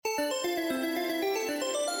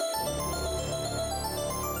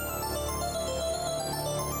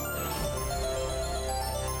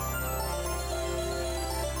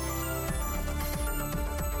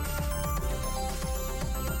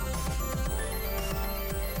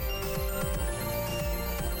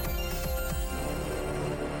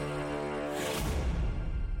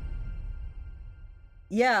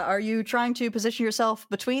Yeah, are you trying to position yourself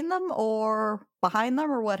between them or behind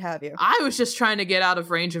them or what have you? I was just trying to get out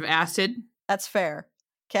of range of acid. That's fair.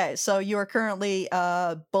 Okay, so you are currently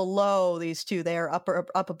below these two. They are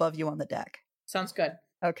up above you on the deck. Sounds good.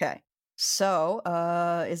 Okay. So,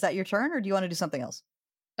 is that your turn, or do you want to do something else?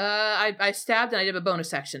 I stabbed and I did a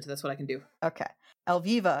bonus action, so that's what I can do. Okay.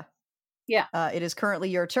 Elviva. Yeah. It is currently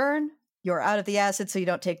your turn. You're out of the acid, so you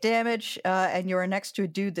don't take damage, and you're next to a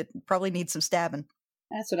dude that probably needs some stabbing.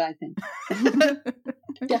 That's what I think.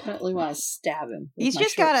 Definitely want to stab him. with He's my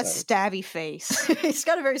just short got a sword. stabby face. He's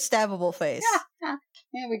got a very stabbable face.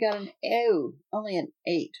 Yeah, we got only an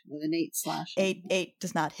 8 with an 8 slash. 8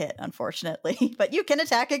 does not hit, unfortunately, but you can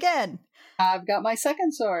attack again. I've got my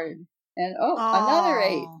second sword. And another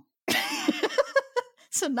 8.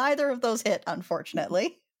 So neither of those hit,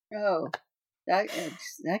 unfortunately. Oh, that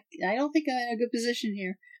I don't think I'm in a good position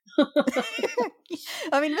here.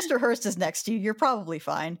 I mean, Mr. Hurst is next to you. You're probably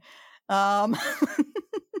fine. Well,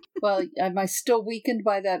 am I still weakened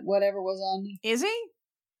by that whatever was on me? Is he?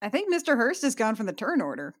 I think Mr. Hurst is gone from the turn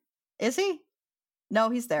order. Is he? No,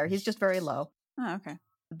 he's there. He's just very low. Oh, okay.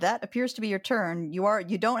 That appears to be your turn.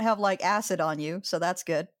 You don't have like acid on you, so that's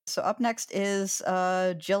good. So up next is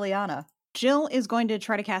Jilliana. Jill is going to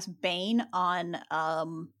try to cast Bane on,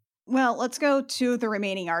 well, let's go to the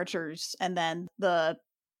remaining archers and then the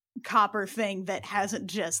copper thing that hasn't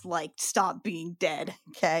just, like, stopped being dead.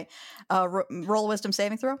 Okay. Roll a wisdom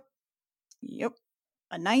saving throw. Yep.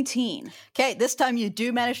 A 19. Okay, this time you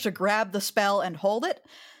do manage to grab the spell and hold it.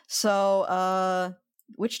 So,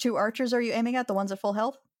 which two archers are you aiming at? The ones at full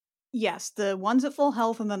health? Yes, the ones at full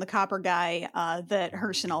health and then the copper guy that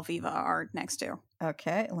Hurst and Alviva are next to.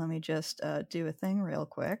 Okay, let me just do a thing real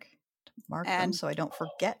quick to mark them And- so I don't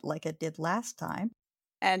forget like I did last time.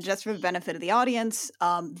 And just for the benefit of the audience,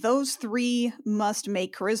 those 3 must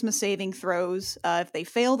make charisma saving throws. If they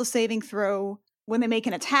fail the saving throw, when they make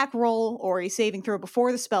an attack roll or a saving throw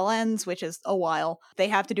before the spell ends, which is a while, they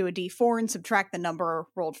have to do a d4 and subtract the number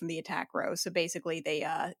rolled from the attack row. So basically,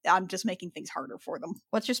 I'm just making things harder for them.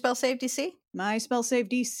 What's your spell save DC? My spell save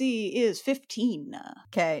DC is 15.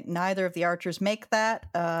 Okay, neither of the archers make that,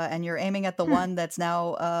 and you're aiming at the one that's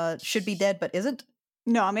now should be dead but isn't?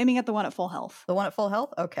 No, I'm aiming at the one at full health. The one at full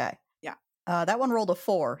health? Okay. Yeah. That one rolled a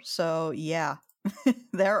 4, so yeah.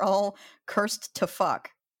 They're all cursed to fuck.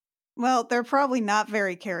 Well, they're probably not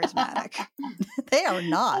very charismatic. They are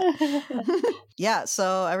not. Yeah,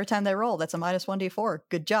 so every time they roll, that's a minus 1d4.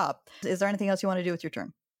 Good job. Is there anything else you want to do with your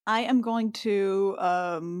turn? I am going to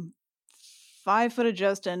 5-foot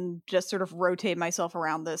adjust and just sort of rotate myself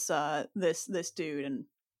around this this dude. And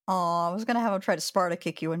Oh, I was gonna have him try to Sparta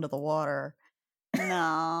kick you into the water. no,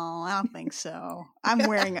 I don't think so. I'm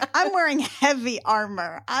wearing heavy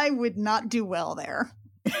armor. I would not do well there.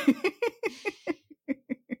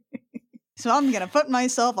 So I'm gonna put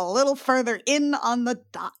myself a little further in on the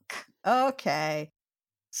dock. Okay.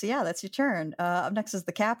 So yeah, that's your turn. Up next is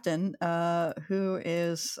the captain, who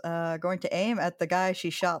is going to aim at the guy she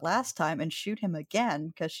shot last time and shoot him again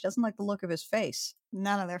because she doesn't like the look of his face.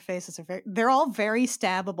 None of their faces are they're all very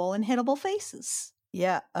stabbable and hittable faces.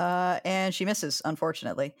 Yeah, and she misses,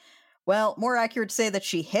 unfortunately. Well, more accurate to say that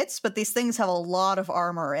she hits, but these things have a lot of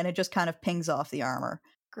armor and it just kind of pings off the armor.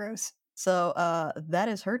 Gross. So that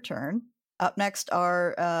is her turn. Up next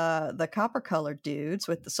are the copper-colored dudes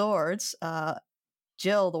with the swords.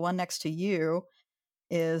 Jill, the one next to you,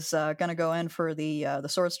 is going to go in for the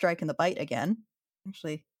sword strike and the bite again.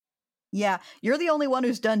 Actually, yeah, you're the only one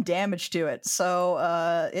who's done damage to it.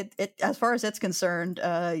 So it as far as it's concerned,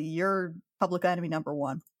 you're public enemy number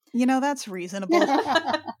 1. You know, that's reasonable.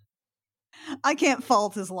 I can't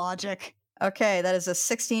fault his logic. Okay, that is a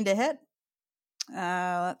 16 to hit.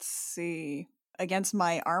 Let's see. Against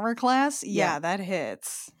my armor class? Yeah, that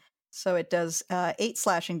hits. So it does 8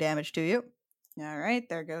 slashing damage to you. All right,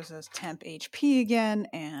 there goes his temp HP again,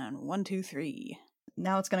 and 1, 2, 3.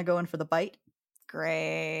 Now it's going to go in for the bite.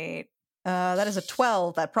 Great. That is a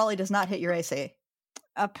 12. That probably does not hit your AC.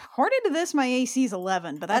 According to this, my AC is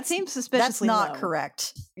 11, but that seems suspiciously That's not low.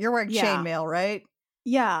 correct. You're wearing Yeah. chainmail, right?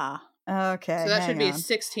 Yeah. Okay. So that should be hang on.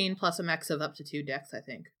 16 plus a max of up to 2 dex, I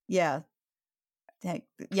think. Yeah.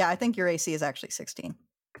 Yeah, I think your AC is actually 16.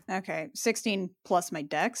 Okay, 16 plus my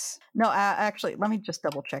dex. No, actually, let me just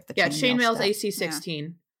double check the Chainmail's stat. AC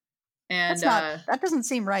 16. And That's not, that doesn't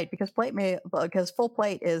seem right because full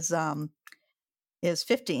plate is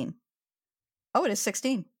 15. Oh, it is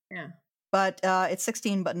 16. Yeah. But it's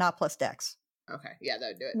 16 but not plus dex. Okay, yeah, that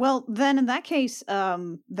would do it. Well, then in that case,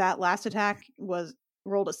 that last attack was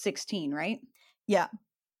rolled a 16, right? Yeah.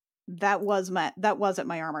 That was at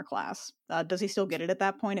my armor class. Does he still get it at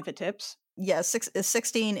that point if it tips? Yeah,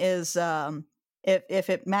 16 is if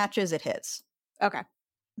it matches, it hits. Okay.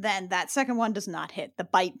 Then that second one does not hit. The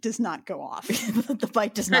bite does not go off. The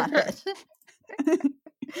bite does not hit.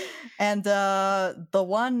 And the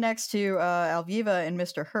one next to Alviva and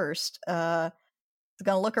Mr. Hurst is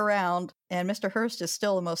going to look around, and Mr. Hurst is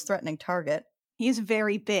still the most threatening target. He's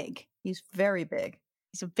very big. He's very big.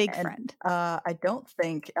 He's a big And, friend. I don't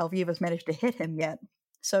think Alviva's managed to hit him yet.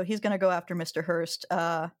 So he's going to go after Mr. Hurst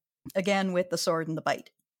again with the sword and the bite.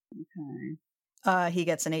 Okay. He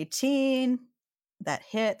gets an 18. That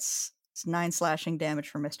hits. It's 9 slashing damage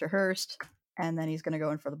for Mr. Hurst. And then he's going to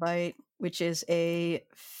go in for the bite, which is a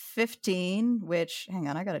 15, which, hang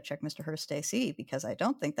on, I got to check Mr. Hurst's AC because I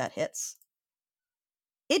don't think that hits.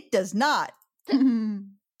 It does not.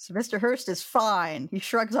 So Mr. Hurst is fine. He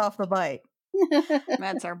shrugs off the bite.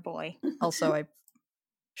 That's our boy. Also, I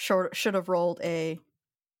should have rolled a,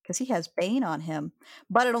 because he has Bane on him,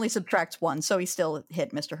 but it only subtracts 1, so he still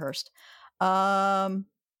hit Mr. Hurst.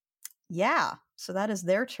 Yeah, so that is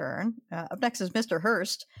their turn. Up next is Mr.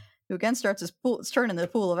 Hurst, who again starts his turn in the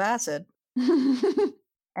pool of acid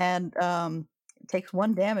and takes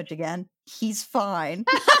 1 damage again. He's fine.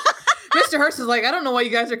 Mr. Hurst is like, I don't know why you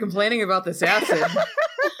guys are complaining about this acid.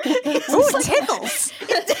 Ooh, it tickles.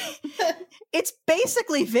 It's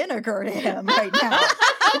basically vinegar to him right now.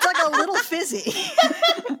 It's like a little fizzy.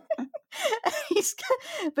 He's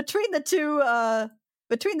between the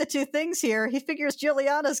two things here. He figures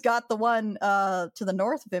Juliana's got the one to the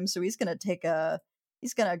north of him, so he's gonna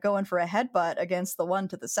go in for a headbutt against the one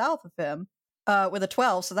to the south of him with a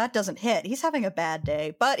 12. So that doesn't hit. He's having a bad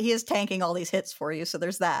day, but he is tanking all these hits for you. So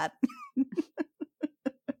there's that.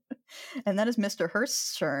 And that is Mr.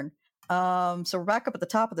 Hurst's turn. So we're back up at the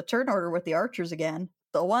top of the turn order with the archers again.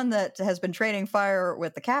 The one that has been trading fire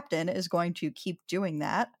with the captain is going to keep doing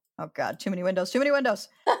that. Oh god, too many windows.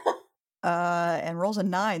 And rolls a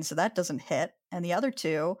 9, so that doesn't hit. And the other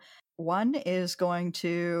two, one is going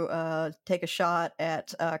to take a shot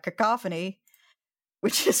at Cacophony,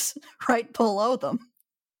 which is right below them.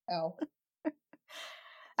 Oh.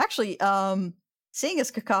 Actually, seeing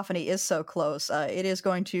as Cacophony is so close, it is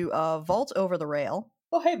going to vault over the rail.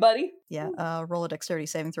 Oh, hey, buddy. Yeah, roll a dexterity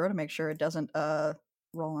saving throw to make sure it doesn't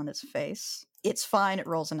roll on its face. It's fine. It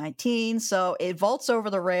rolls a 19, so it vaults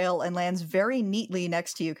over the rail and lands very neatly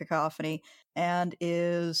next to you, Cacophony, and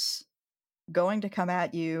is going to come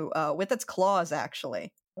at you with its claws,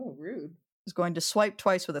 actually. Oh, rude. It's going to swipe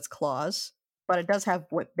twice with its claws, but it does have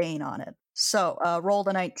Whip Bane on it. So, roll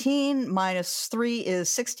the 19, minus 3 is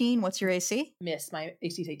 16. What's your AC? Miss. My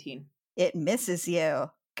AC's 18. It misses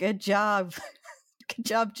you. Good job. Good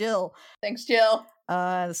job, Jill. Thanks, Jill.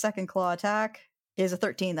 The second claw attack is a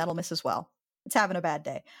 13. That'll miss as well. It's having a bad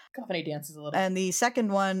day. Cacophony dances a little. And the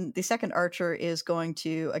second archer is going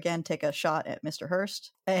to, again, take a shot at Mr.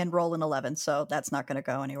 Hurst and roll an 11, so that's not going to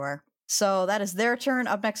go anywhere. So that is their turn.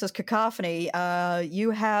 Up next is Cacophony.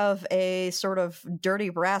 You have a sort of dirty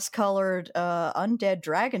brass-colored undead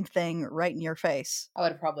dragon thing right in your face. I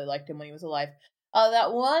would have probably liked him when he was alive.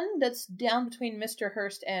 That one that's down between Mr.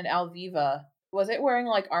 Hurst and Alviva, was it wearing,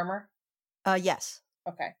 like, armor? Yes.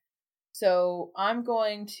 Okay. So I'm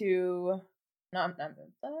going to...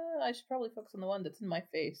 I should probably focus on the one that's in my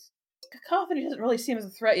face. Cacophony doesn't really seem as a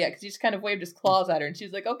threat yet, because he just kind of waved his claws at her, and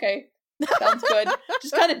she's like, okay, sounds good.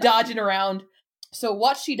 Just kind of dodging around. So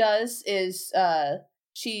what she does is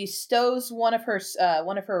she stows one of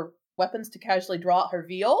her weapons to casually draw out her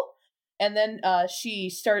veal, and then she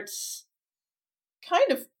starts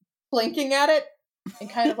kind of blinking at it, and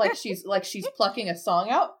kind of like she's plucking a song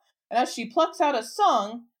out. And as she plucks out a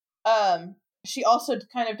song, she also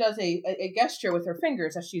kind of does a gesture with her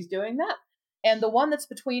fingers as she's doing that. And the one that's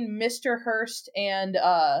between Mr. Hurst and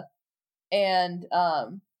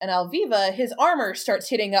Alviva, his armor starts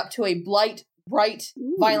hitting up to a bright,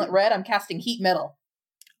 violent red. I'm casting heat metal.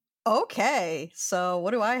 Okay, so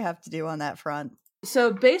what do I have to do on that front?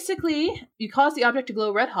 So basically, you cause the object to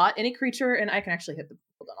glow red hot. Any creature, and I can actually hit the...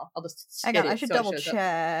 Hold on, I'll just... Hang on, I should double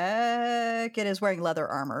check. It is wearing leather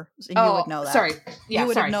armor. And you would know that. Sorry. Yeah, you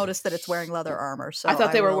would have noticed that it's wearing leather armor. So I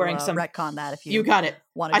thought they were wearing some... retcon that if you... You got it.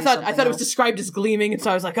 I thought it was described as gleaming, and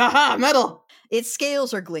so I was like, aha, metal! Its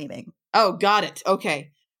scales are gleaming. Oh, got it.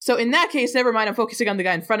 Okay. So in that case, never mind. I'm focusing on the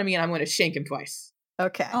guy in front of me, and I'm going to shank him twice.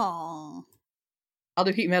 Okay. Aww. I'll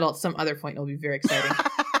do heat metal at some other point. It'll be very exciting.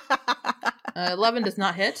 11 does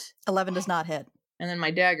not hit. 11 does not hit. And then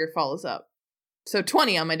my dagger follows up. So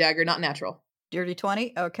 20 on my dagger, not natural. Dirty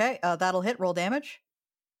 20. Okay, that'll hit. Roll damage.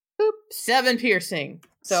 Boop. 7 piercing.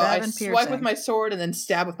 So I swipe with my sword and then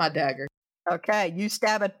stab with my dagger. Okay, you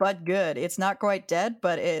stab it, but good. It's not quite dead,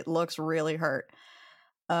 but it looks really hurt.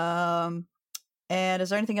 And is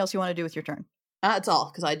there anything else you want to do with your turn? That's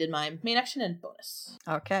all, because I did my main action and bonus.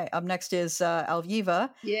 Okay, up next is Alviva.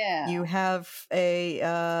 Yeah. You have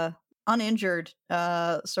a uninjured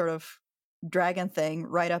sort of dragon thing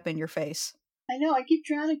right up in your face. I know, I keep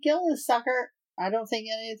trying to kill this sucker. I don't think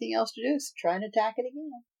anything else to do is try and attack it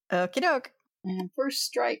again. Okie doke. And first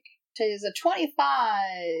strike is a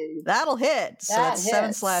 25. That'll hit. So That that's 7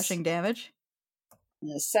 hits. slashing damage.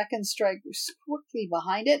 And the second strike quickly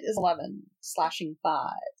behind it is 11, slashing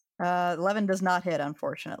 5. 11 does not hit,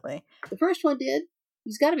 unfortunately. The first one did.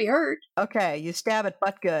 He's got to be hurt. Okay, you stab it,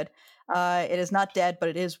 but good. It is not dead, but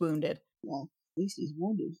it is wounded. Well, at least he's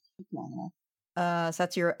wounded. Took long enough. So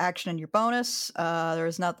that's your action and your bonus. There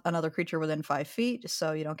is not another creature within 5 feet,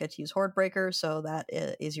 so you don't get to use Horde Breaker, so that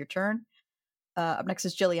is your turn. Up next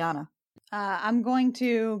is Jilliana. I'm going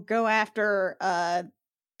to go after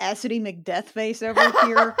Acidy McDeathface over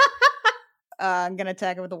here. I'm going to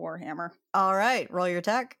attack it with a Warhammer. All right, roll your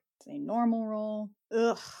attack. It's a normal roll.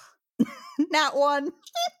 Ugh. Nat 1.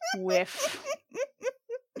 Whiff.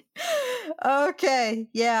 Okay,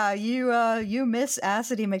 yeah, you miss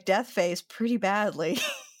Acidy McDeathface pretty badly.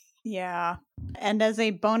 Yeah. And as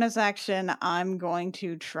a bonus action, I'm going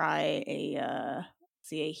to try a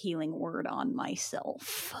healing word on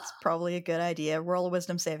myself. It's probably a good idea. Roll a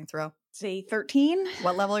wisdom saving throw. It's a 13.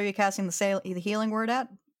 What level are you casting the healing word at?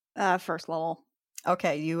 First level.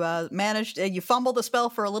 Okay, you managed. You fumbled the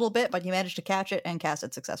spell for a little bit, but you managed to catch it and cast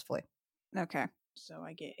it successfully. Okay. So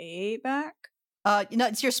I get 8 back.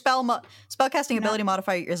 It's your spellcasting ability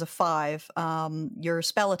modifier is a 5. Your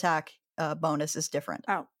spell attack bonus is different.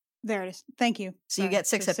 Oh, there it is. Thank you. So you get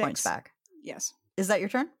 6 hit points back. Yes. Is that your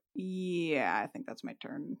turn? Yeah, I think that's my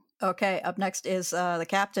turn. Okay, up next is the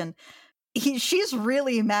captain. She's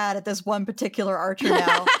really mad at this one particular archer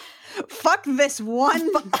now. Fuck this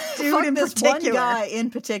one dude Fuck in this particular. one guy in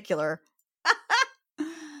particular.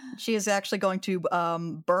 She is actually going to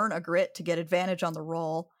burn a grit to get advantage on the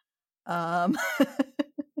roll. There's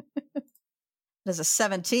a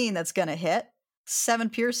 17 that's going to hit. 7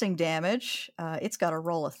 piercing damage. It's got to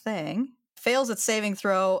roll a thing. Fails its saving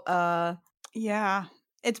throw. Yeah.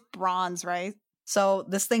 It's bronze, right? So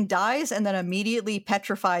this thing dies and then immediately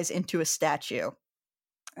petrifies into a statue.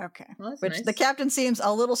 Okay. Well, that's Which nice. the captain seems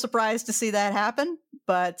a little surprised to see that happen.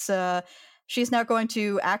 But she's now going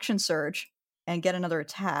to action surge and get another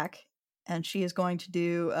attack. And she is going to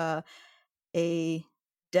do a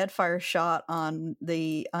deadfire shot on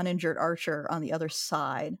the uninjured archer on the other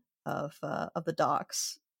side of the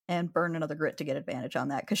docks and burn another grit to get advantage on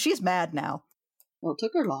that because she's mad now. Well, it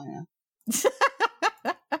took her long enough.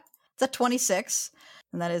 It's a 26,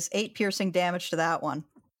 and that is 8 piercing damage to that one.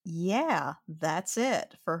 Yeah, that's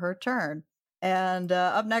it for her turn. And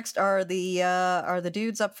up next are the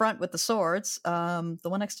dudes up front with the swords. The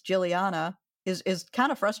one next to Jilliana is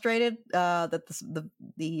kind of frustrated that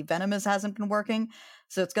the venom hasn't been working,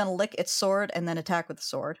 so it's going to lick its sword and then attack with the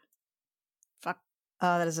sword. Fuck.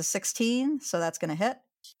 That is a 16, so that's going to hit.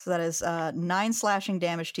 So that is 9 slashing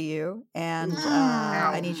damage to you, and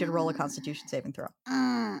I need you to roll a Constitution saving throw.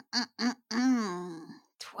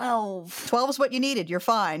 12. 12 is what you needed. You're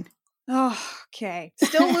fine. Oh, okay.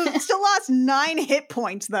 Still lost 9 hit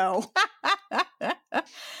points though.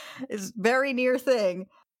 It's very near thing,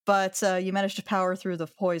 but you managed to power through the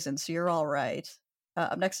poison, so you're all right.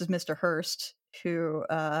 Up next is Mr. Hurst, who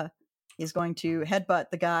is going to headbutt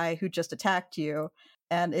the guy who just attacked you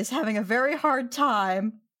and is having a very hard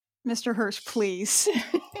time. Mr. Hurst, please.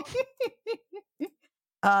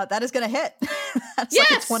 That is going to hit. That's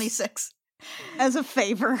like a 26. As a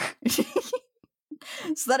favor.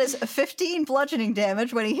 So that is 15 bludgeoning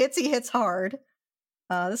damage. When he hits hard.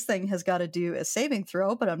 This thing has got to do a saving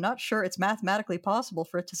throw, but I'm not sure it's mathematically possible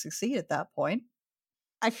for it to succeed at that point.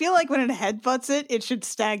 I feel like when it headbutts it, it should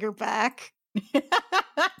stagger back.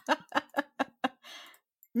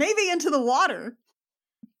 Maybe into the water.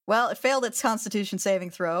 Well, it failed its Constitution saving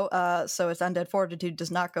throw, so its undead fortitude does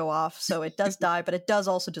not go off, so it does die, but it does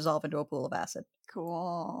also dissolve into a pool of acid.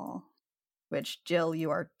 Cool. Which, Jill, you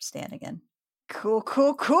are standing in.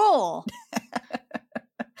 Cool.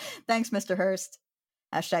 Thanks, Mr. Hurst.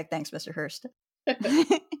 Hashtag thanks, Mr. Hurst.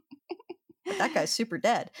 That guy's super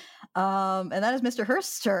dead. And that is Mr.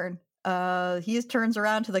 Hurst's turn. He turns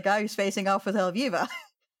around to the guy who's facing off with Elviva.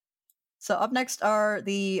 So up next are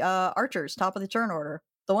the archers, top of the turn order.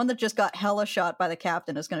 The one that just got hella shot by the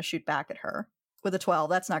captain is going to shoot back at her with a 12.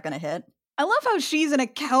 That's not going to hit. I love how she's in a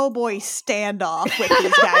cowboy standoff with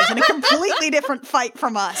these guys in a completely different fight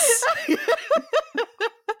from us.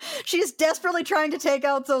 She's desperately trying to take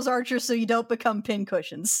out those archers so you don't become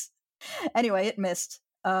pincushions. Anyway, it missed.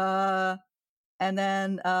 And And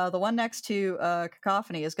then the one next to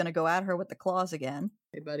Cacophony is going to go at her with the claws again.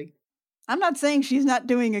 Hey, buddy. I'm not saying she's not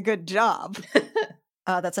doing a good job.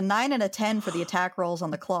 That's a 9 and a 10 for the attack rolls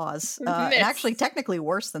on the claws. And Miss. actually, technically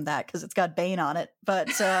worse than that because it's got Bane on it. But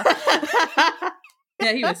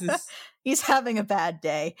Yeah, he misses. he's having a bad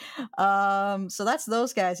day. So that's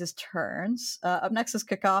those guys' turns. Up next is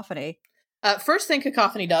Cacophony. First thing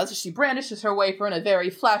Cacophony does is she brandishes her wafer in a very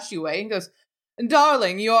flashy way and goes,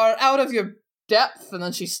 "Darling, you are out of your depth," and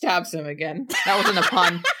then she stabs him again. That wasn't a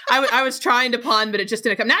pun. I was trying to pun, but it just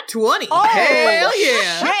didn't come. Not 20. Oh, Hell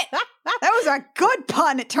yeah. Shit! That was a good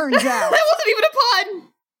pun, it turns out. That wasn't even a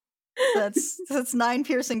pun. That's 9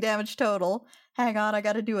 piercing damage total. Hang on, I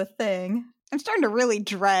gotta do a thing. I'm starting to really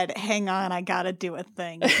dread, hang on, I gotta do a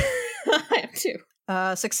thing. I am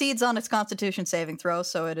too. Succeeds on its constitution saving throw,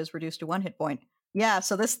 so it is reduced to 1 hit point. Yeah,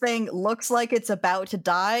 so this thing looks like it's about to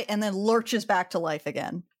die and then lurches back to life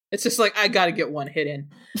again. It's just like, I gotta get one hit in.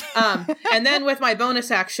 And then with my bonus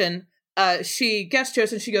action, she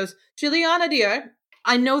gestures and she goes, "Juliana, dear,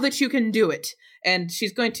 I know that you can do it." And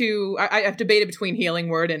she's going to, I've debated between Healing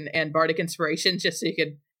Word and Bardic Inspiration just so you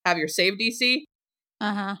could have your save DC.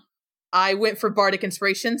 Uh-huh. I went for Bardic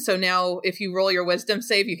Inspiration, so now if you roll your Wisdom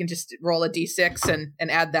save, you can just roll a d6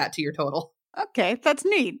 and add that to your total. Okay, that's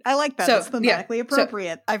neat. I like that. So, That's thematically yeah,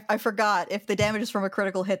 appropriate. I forgot. If the damage is from a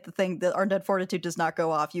critical hit, the Undead Fortitude does not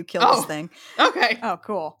go off. You kill Oh. this thing. Okay. Oh,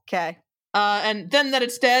 cool. Okay. And then that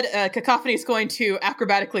instead, Cacophony is going to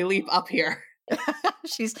acrobatically leap up here.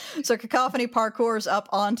 So Cacophony parkours up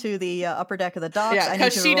onto the upper deck of the docks. Yeah, I need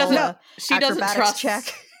because to she roll doesn't. a She doesn't acrobatics trust.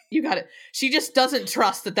 check. You got it. She just doesn't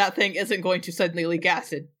trust that thing isn't going to suddenly leak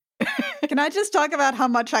acid. Can I just talk about how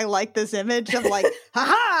much I like this image of like,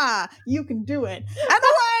 haha, you can do it. And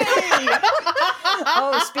away!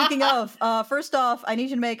 Oh, speaking of, first off, I need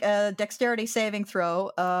you to make a dexterity saving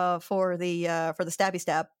throw for the stabby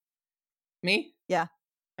stab. Me? Yeah.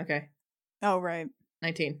 Okay. Oh, right.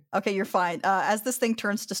 19. Okay, you're fine. As this thing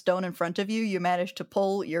turns to stone in front of you, you manage to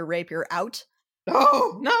pull your rapier out,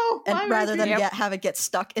 Oh no! and why rather would I than do- have it get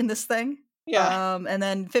stuck in this thing. yeah. And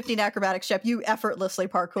then 15 acrobatics check. You effortlessly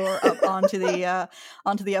parkour up onto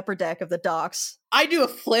the upper deck of the docks. I do a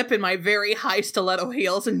flip in my very high stiletto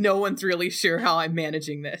heels, and no one's really sure how I'm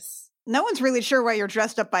managing this. No one's really sure why you're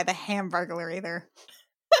dressed up by the Hamburglar either.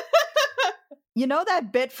 You know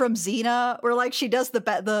that bit from Xena where like she does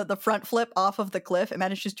the front flip off of the cliff and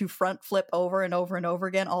manages to front flip over and over and over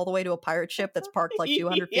again all the way to a pirate ship that's parked like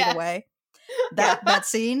 200 Yes. feet away? That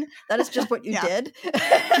scene, that is just what you Yeah. did.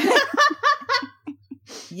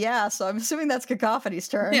 Yeah, so I'm assuming that's Cacophony's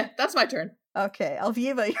turn. Yeah, that's my turn. Okay,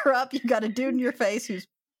 Alviva, you're up. You got a dude in your face who's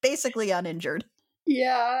basically uninjured.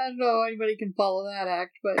 Yeah, I don't know anybody can follow that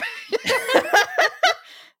act, but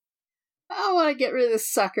I want to get rid of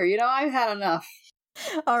this sucker. You know, I've had enough.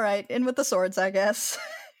 All right, in with the swords, I guess.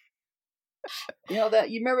 You know that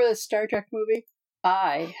you remember the Star Trek movie?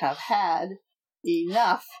 I have had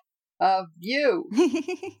enough of you.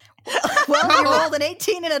 Well, you rolled an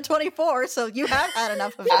 18 and a 24, so you have had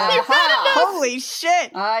enough of that. Aha! Holy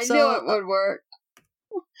shit! I So- knew it would work.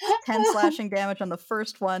 10 slashing damage on the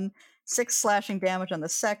first one, 6 slashing damage on the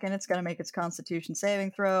second. It's going to make its constitution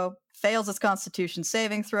saving throw. Fails its constitution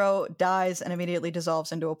saving throw, dies, and immediately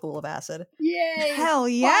dissolves into a pool of acid. Yay! Hell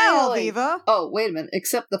yeah, Finally. Alviva! Oh, wait a minute.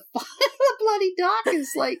 Except the bloody dock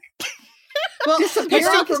is like Well, disappearing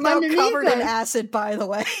It's from now underneath covered in it. acid, by the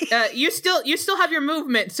way. you still have your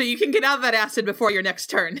movement, so you can get out of that acid before your next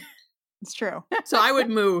turn. It's true. So I would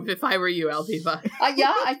move if I were you, Alviva.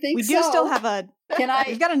 Yeah, I think We so. do still have a. Can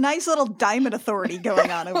We've I? got a nice little diamond authority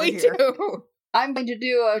going on over we here. do. I'm going to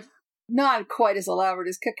do a not quite as elaborate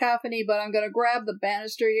as Cacophony, but I'm going to grab the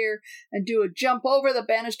banister here and do a jump over the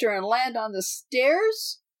banister and land on the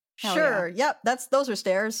stairs. Hell Sure. Yep. Those are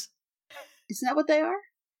stairs. Isn't that what they are?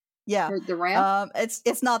 Yeah. Or the ramp?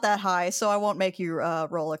 It's not that high, so I won't make you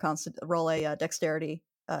roll a dexterity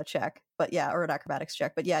check, but yeah, or an acrobatics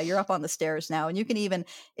check. But yeah, you're up on the stairs now, and you can even,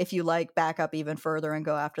 if you like, back up even further and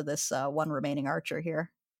go after this one remaining archer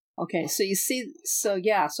here. Okay, so you see, so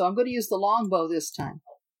I'm going to use the longbow this time.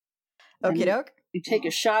 Okie doke. You take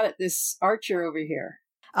a shot at this archer over here.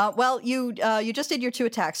 Well, you just did your 2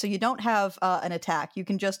 attacks, so you don't have an attack.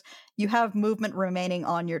 You have movement remaining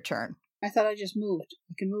on your turn. I thought I just moved.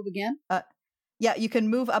 You can move again? Yeah, you can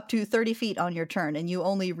move up to 30 feet on your turn, and you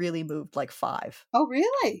only really moved like 5. Oh,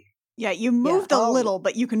 really? Yeah, you moved a Oh. little,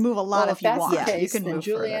 but you can move a lot Well, if you that's want. Yeah, the you case, can then move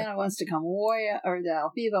further. Juliana wants to come way up, or the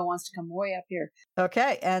Alviva wants to come way up here.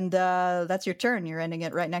 Okay, and that's your turn. You're ending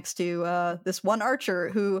it right next to this one archer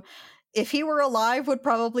who, if he were alive, would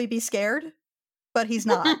probably be scared, but he's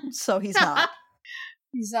not, so he's not.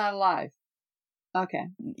 He's not alive. Okay.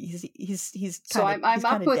 He's So kinda, I'm he's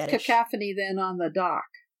up kinda with deadish. Cacophony then on the dock.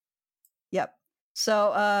 Yep.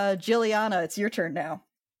 So, Jilliana, it's your turn now.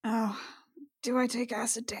 Oh, do I take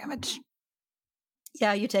acid damage?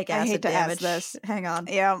 Yeah, you take I acid hate to damage. ask this. Hang on.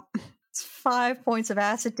 Yeah. It's 5 points of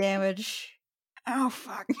acid damage. Oh,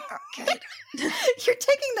 fuck. Okay. You're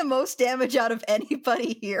taking the most damage out of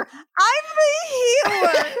anybody here. I'm the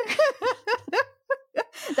healer!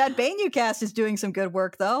 That Bane you cast is doing some good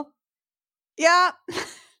work, though. Yeah.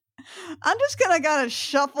 I'm just gonna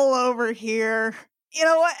shuffle over here. You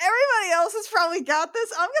know what? Everybody else has probably got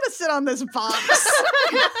this. I'm gonna sit on this box.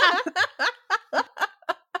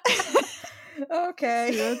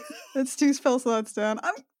 Okay. That's 2 spell slots down.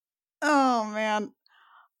 Oh man.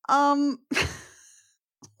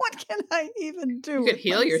 What can I even do? You could with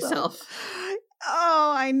heal myself? yourself.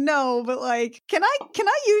 Oh, I know, but like, can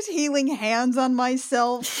I use healing hands on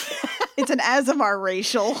myself? It's an Azamar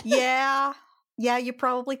racial. Yeah, you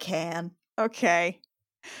probably can. Okay.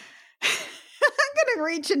 I'm gonna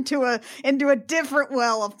reach into a different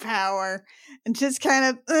well of power and just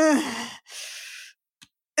kind of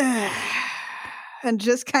and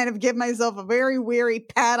just kind of give myself a very weary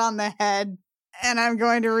pat on the head, and I'm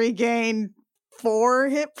going to regain 4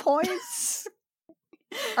 hit points.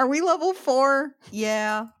 Are we level 4?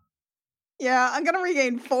 Yeah. Yeah, I'm gonna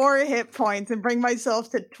regain 4 hit points and bring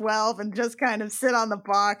myself to 12 and just kind of sit on the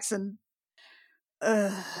box and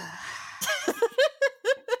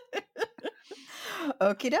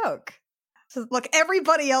Okie doke. So, look,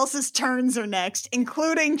 everybody else's turns are next,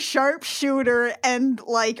 including Sharpshooter and,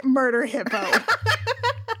 like, Murder Hippo.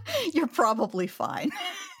 You're probably fine.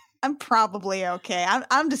 I'm probably okay.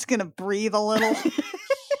 I'm just gonna breathe a little.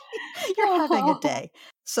 You're having a day.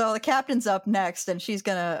 So the captain's up next, and she's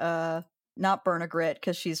gonna not burn a grit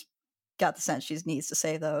because she's got the sense she needs to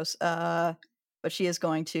save those. But she is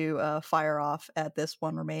going to fire off at this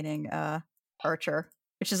one remaining archer,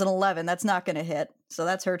 which is an 11. That's not going to hit, so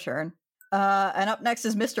that's her turn. And up next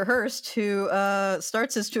is Mr. Hurst, who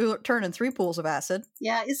starts his turn in 3 pools of acid.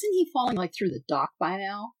 Yeah, isn't he falling like through the dock by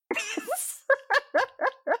now?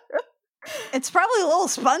 It's probably a little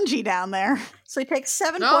spongy down there. So he takes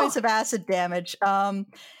 7 No. points of acid damage.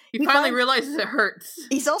 He finally realizes it hurts.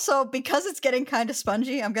 He's also, because it's getting kind of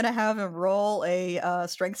spongy, I'm going to have him roll a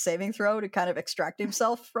strength saving throw to kind of extract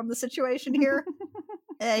himself from the situation here.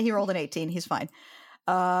 He rolled an 18. He's fine.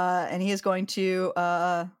 And he is going to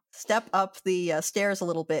step up the stairs a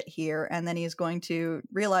little bit here, and then he is going to,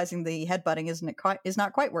 realizing the headbutting is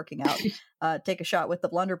not quite working out, take a shot with the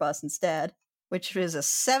blunderbuss instead, which is a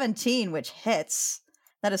 17, which hits.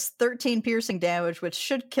 That is 13 piercing damage, which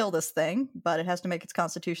should kill this thing, but it has to make its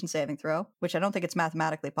constitution saving throw, which I don't think it's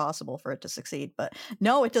mathematically possible for it to succeed, but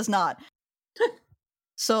no, it does not.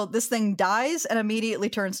 So this thing dies and immediately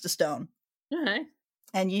turns to stone. Okay.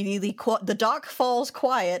 And the dock falls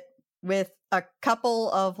quiet with a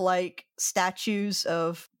couple of like statues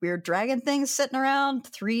of weird dragon things sitting around,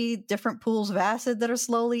 3 different pools of acid that are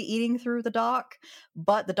slowly eating through the dock,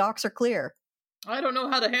 but the docks are clear. I don't know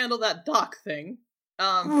how to handle that dock thing.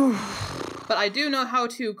 But I do know how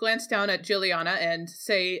to glance down at Jilliana and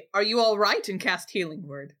say, "Are you all right?" and cast Healing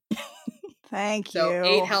Word. Thank you. So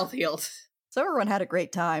 8 health healed. So everyone had a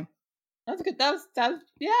great time. That's good. That was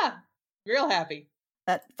yeah, real happy.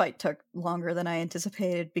 That fight took longer than I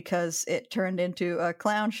anticipated because it turned into a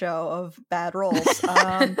clown show of bad rolls.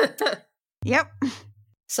 Yep.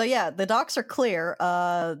 So yeah, the docks are clear.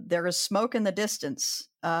 There is smoke in the distance.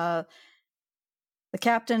 The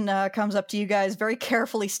captain comes up to you guys, very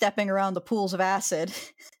carefully stepping around the pools of acid.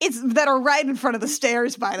 That are right in front of the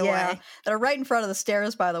stairs, by the way. That are right in front of the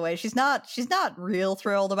stairs, by the way. She's not real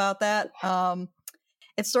thrilled about that.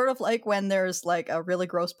 It's sort of like when there's like a really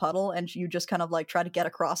gross puddle and you just kind of like try to get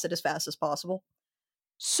across it as fast as possible.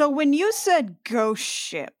 So when you said ghost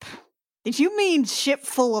ship, did you mean ship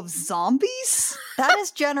full of zombies? That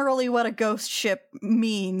is generally what a ghost ship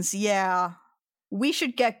means, yeah. We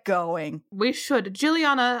should get going. We should.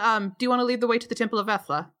 Jilliana, do you want to lead the way to the Temple of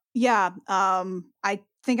Ethla? Yeah, I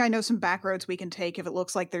think I know some back roads we can take if it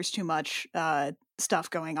looks like there's too much stuff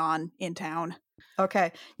going on in town.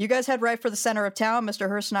 Okay, you guys head right for the center of town. Mr.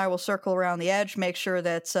 Hurst and I will circle around the edge, make sure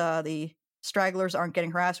that the stragglers aren't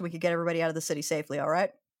getting harassed, and we can get everybody out of the city safely, all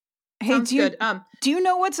right? Hey, Sounds good. Do you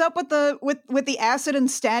know what's up with the acid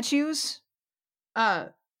and statues?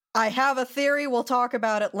 I have a theory. We'll talk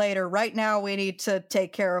about it later. Right now, we need to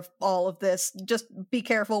take care of all of this. Just be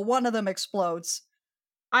careful. One of them explodes.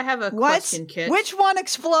 I have a question, Kit. Which one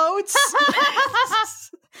explodes?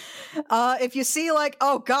 If you see like,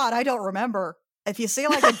 oh God, I don't remember. If you see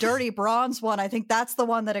like a dirty bronze one, I think that's the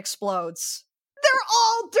one that explodes. They're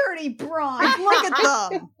all dirty bronze. Look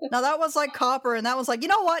at them. Now that was like copper, and that was like, you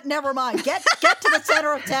know what? Never mind. Get to the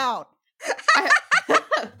center of town.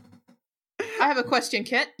 I have a question,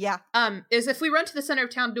 Kit. Yeah. Is if we run to the center of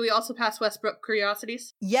town, do we also pass Westbrook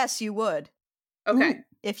Curiosities? Yes, you would. Okay. Ooh.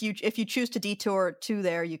 If you choose to detour to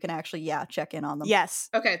there, you can actually check in on them. Yes.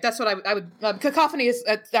 Okay, that's what I would. Cacophony is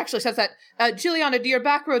actually says that. Juliana, do your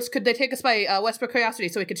back roads could they take us by Westbrook Curiosity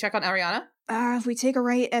so we could check on Ariana? If we take a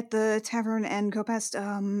right at the tavern and go past,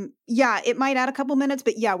 it might add a couple minutes,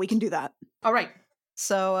 but yeah, we can do that. All right.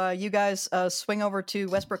 So you guys swing over to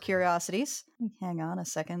Westbrook Curiosities. Hang on a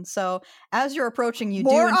second. So as you're approaching, you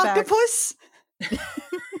More do in octopus? fact...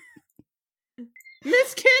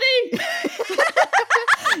 Miss Kitty!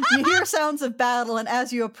 You hear sounds of battle, and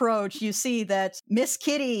as you approach, you see that Miss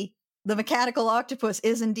Kitty, the mechanical octopus,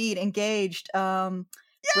 is indeed engaged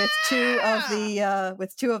with two of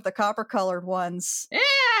the copper-colored ones.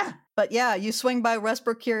 Yeah! But yeah, you swing by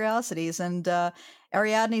Westbrook Curiosities, and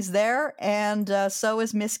Ariadne's there, and so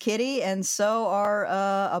is Miss Kitty, and so are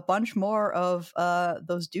a bunch more of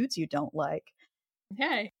those dudes you don't like.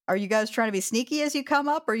 Hey. Are you guys trying to be sneaky as you come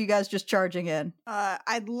up, or are you guys just charging in?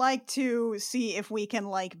 I'd like to see if we can,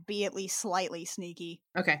 be at least slightly sneaky.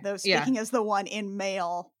 Okay. Though speaking as the one in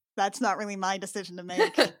mail, that's not really my decision to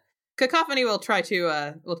make. Cacophony will try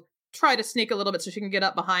to sneak a little bit so she can get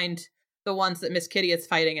up behind the ones that Miss Kitty is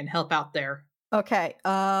fighting and help out there. Okay,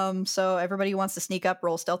 so everybody who wants to sneak up,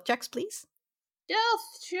 roll stealth checks, please.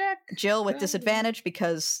 Stealth check. Jill with disadvantage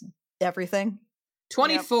because everything.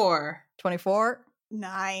 24. 24.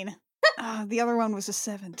 9. The other one was a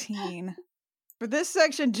 17. For this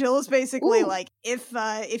section, Jill is basically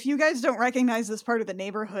if you guys don't recognize this part of the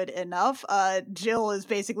neighborhood enough, Jill is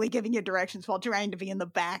basically giving you directions while trying to be in the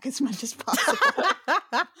back as much as possible.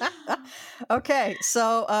 Okay,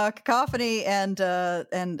 so Cacophony and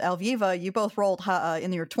Alviva, you both rolled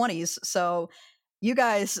in your 20s, so you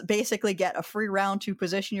guys basically get a free round to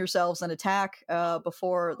position yourselves and attack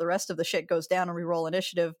before the rest of the shit goes down and reroll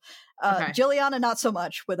initiative. Okay. Juliana, not so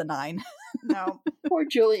much with a 9. No. Poor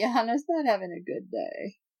Juliana's not having a good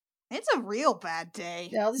day. It's a real bad day.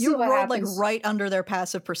 Now, this You is what rolled happens. right under their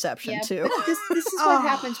passive perception, too. But this is what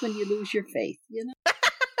happens when you lose your faith, you know?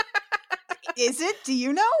 Is it? Do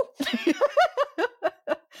you know?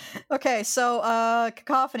 Okay, so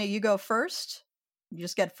Cacophony, you go first. You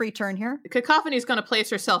just get a free turn here. Cacophony's going to place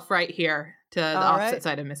herself right here to the opposite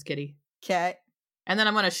side of Miss Kitty. Okay. And then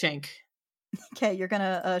I'm going to shank. Okay, you're going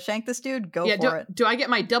to shank this dude? Go for it. Do I get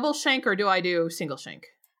my double shank or do I do single shank?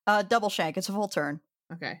 Double shank. It's a full turn.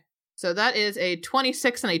 Okay. So that is a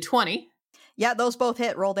 26 and a 20. Yeah, those both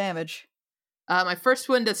hit. Roll damage. My first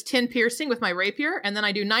one does 10 piercing with my rapier, and then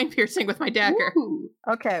I do 9 piercing with my dagger. Ooh.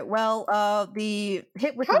 Okay, well, the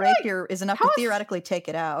hit with the rapier is enough to theoretically take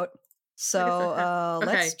it out. So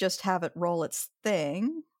let's just have it roll its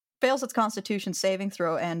thing. Fails its constitution saving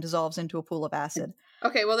throw and dissolves into a pool of acid.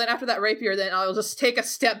 Okay, well then after that rapier, then I'll just take a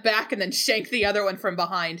step back and then shank the other one from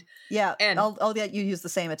behind. Yeah, and I'll let you use the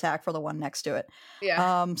same attack for the one next to it.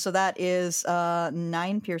 Yeah. So that is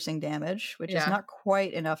 9 piercing damage, which is not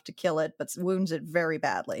quite enough to kill it, but wounds it very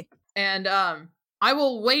badly. And I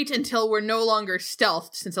will wait until we're no longer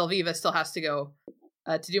stealthed, since Alviva still has to go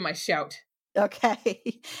to do my shout.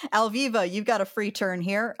 Okay. Alviva, you've got a free turn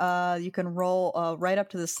here. You can roll right up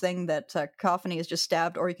to this thing that Cacophony has just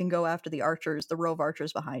stabbed, or you can go after the archers, the row of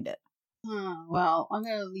archers behind it. Well, I'm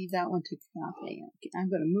going to leave that one to Cacophony. I'm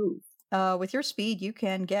going to move. With your speed, you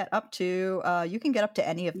can get up to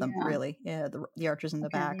any of them, really. Yeah, the archers in the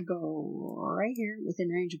back. I'm going to go right here within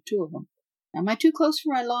range of 2 of them. Am I too close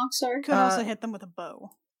for my longsword? Could also hit them with a bow.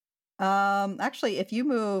 Actually, if you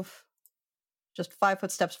move just 5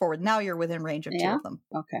 foot steps forward, now you're within range of 2 of them.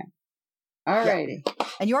 Okay. Alrighty. Yeah.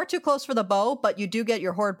 And you are too close for the bow, but you do get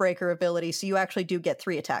your Horde Breaker ability, so you actually do get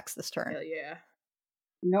 3 attacks this turn. Hell yeah.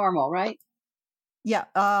 Normal, right? Yeah.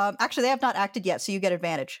 Actually, they have not acted yet, so you get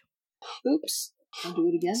advantage. Oops. I'll do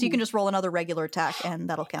it again. So you can just roll another regular attack, and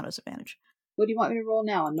that'll count as advantage. What do you want me to roll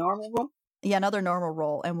now? A normal roll? Yeah, another normal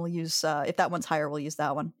roll, and we'll use, if that one's higher, we'll use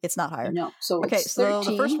that one. It's not higher. No, so okay, it's so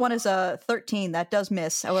 13. the first one is a 13. That does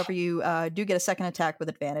miss. However, you do get a second attack with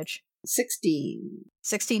advantage. 16.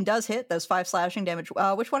 16 does hit. Those 5 slashing damage.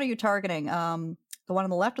 Which one are you targeting? The one on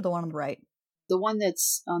the left or the one on the right? The one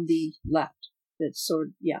that's on the left. That's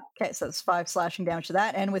sword, yeah. Okay, so that's 5 slashing damage to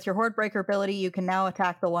that. And with your Horde Breaker ability, you can now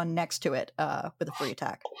attack the one next to it with a free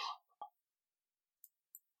attack.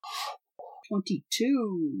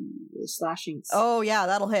 22 slashing. Oh, yeah,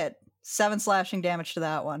 that'll hit. 7 slashing damage to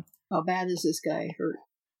that one. How bad is this guy hurt?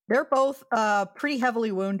 They're both pretty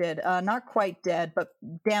heavily wounded. Not quite dead, but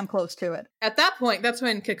damn close to it. At that point, that's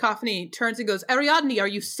when Cacophony turns and goes, Ariadne, are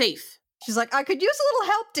you safe? She's like, I could use a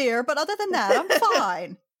little help, dear, but other than that, I'm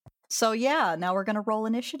fine. So yeah, now we're gonna roll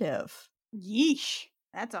initiative. Yeesh.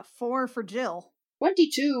 That's a 4 for Jill.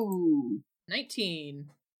 22. 19.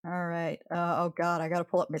 All right. Oh god, I gotta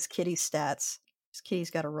pull up Miss Kitty's stats. Miss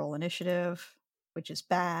Kitty's got to roll initiative, which is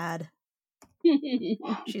bad.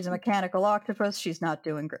 She's a mechanical octopus. She's not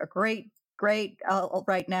doing great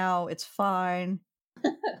right now. It's fine.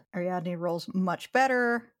 Ariadne rolls much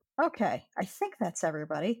better. Okay, I think that's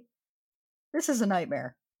everybody. This is a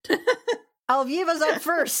nightmare. Alviva's up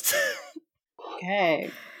first.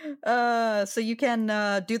 Okay. So you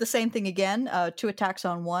can do the same thing again. 2 attacks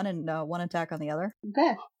on one and 1 attack on the other. Okay.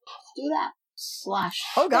 Let's do that. Slash.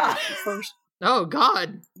 Oh, God. First. Oh,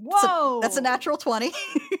 God. Whoa! That's a natural 20.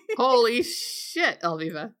 Holy shit,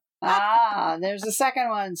 Alviva. There's the second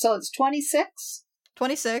one. So it's 26.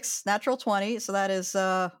 26, natural 20. So that is,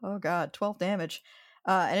 12 damage.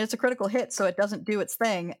 And it's a critical hit, so it doesn't do its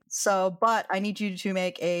thing. So, but I need you to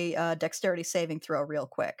make a dexterity saving throw real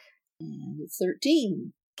quick. And it's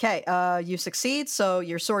 13. Okay, you succeed, so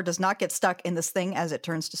your sword does not get stuck in this thing as it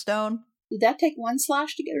turns to stone. Did that take 1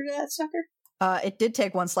 slash to get rid of that sucker? It did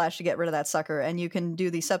take 1 slash to get rid of that sucker, and you can do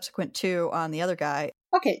the subsequent 2 on the other guy.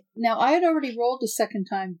 Okay, now I had already rolled the second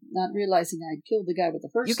time, not realizing I'd killed the guy with the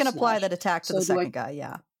first You can apply slash. that attack to So the do I- second guy,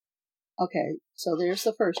 yeah. Okay, so there's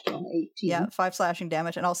the first one, 18. Yeah, 5 slashing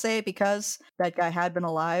damage. And I'll say, because that guy had been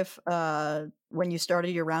alive when you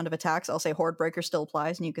started your round of attacks, I'll say Horde Breaker still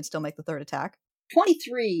applies, and you can still make the third attack.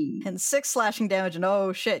 23. And 6 slashing damage, and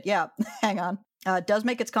oh shit, yeah, hang on. It does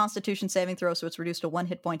make its Constitution saving throw, so it's reduced to 1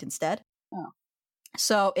 hit point instead. Oh.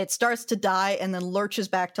 So it starts to die and then lurches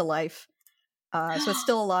back to life. So it's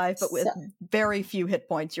still alive, but with very few hit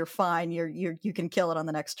points. You're fine. You can kill it on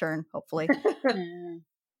the next turn, hopefully.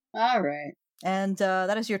 All right. And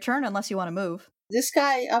that is your turn, unless you want to move. This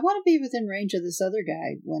guy, I want to be within range of this other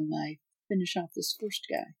guy when I finish off this first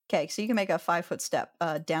guy. Okay, so you can make a 5-foot step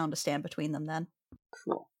down to stand between them then.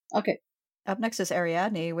 Cool. Okay. Up next is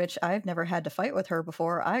Ariadne, which I've never had to fight with her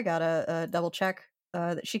before. I gotta double check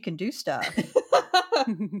that she can do stuff.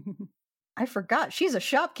 I forgot. She's a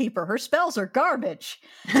shopkeeper. Her spells are garbage.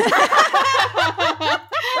 But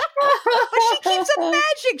she keeps a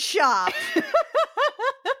magic shop.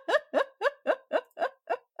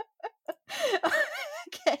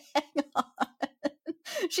 Okay, hang on.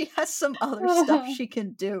 She has some other stuff she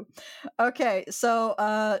can do. Okay,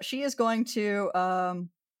 so she is going to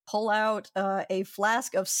pull out a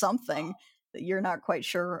flask of something that you're not quite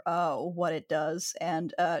sure what it does,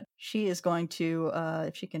 and she is going to,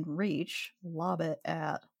 if she can reach, lob it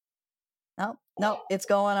at. No, it's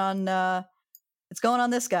going on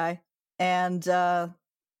this guy, and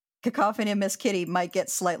Cacophony and Miss Kitty might get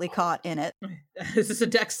slightly caught in it. Is this a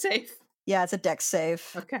dex save? Yeah, it's a dex save.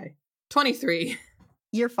 Okay. 23.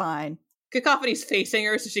 You're fine. Cacophony's facing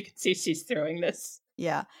her so she can see she's throwing this.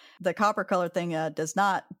 Yeah, the copper colored thing does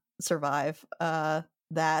not survive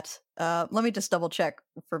that. Let me just double check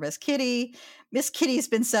for Miss Kitty. Miss Kitty's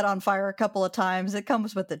been set on fire a couple of times. It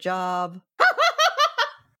comes with the job.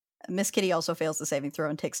 Miss Kitty also fails the saving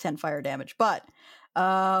throw and takes 10 fire damage, but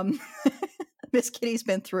Miss Kitty's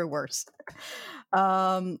been through worse.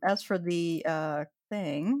 As for the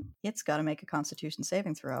thing, it's got to make a Constitution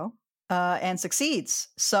saving throw. And succeeds.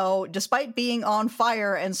 So, despite being on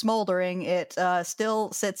fire and smoldering, it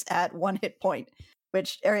still sits at 1 hit point.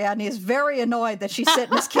 Which Ariadne is very annoyed that she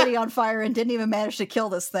set Miss Kitty on fire and didn't even manage to kill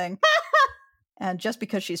this thing. And just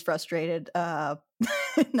because she's frustrated, no,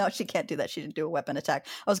 she can't do that. She didn't do a weapon attack.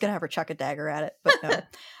 I was gonna have her chuck a dagger at it, but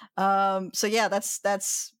no. So yeah,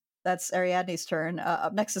 that's Ariadne's turn.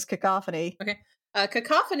 Up next is Cacophony. Okay.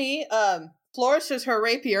 Cacophony flourishes her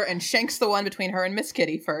rapier and shanks the one between her and Miss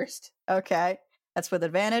Kitty first. Okay, that's with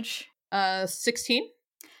advantage. 16?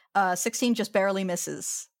 16 just barely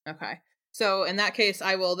misses. Okay. So in that case,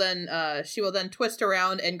 I will then, she will then twist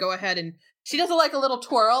around and go ahead and she does like a little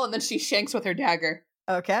twirl and then she shanks with her dagger.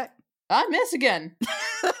 Okay. I miss again.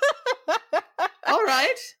 All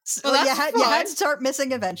right. Well, Well, you that's had fine. to start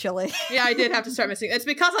missing eventually. Yeah, I did have to start missing. It's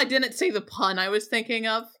because I didn't say the pun I was thinking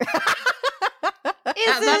of.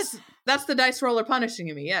 That's the dice roller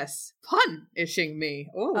punishing me. Yes, punishing me.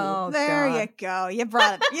 Ooh. Oh, There God. you go. You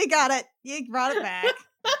brought it. You got it. You brought it back.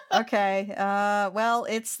 Okay. Well,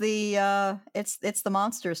 it's the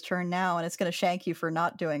monster's turn now, and it's going to shank you for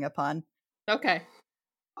not doing a pun. Okay.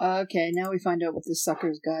 Okay, now we find out what this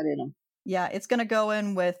sucker's got in him. Yeah, it's going to go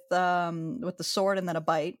in with the sword and then a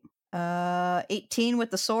bite. 18 with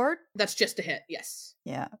the sword. That's just a hit. Yes.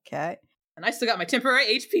 Yeah. Okay. And I still got my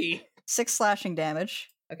temporary HP. 6 slashing damage.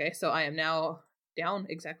 Okay, so I am now down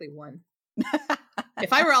exactly 1.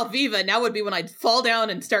 If I were Alviva, now would be when I'd fall down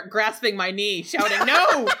and start grasping my knee, shouting,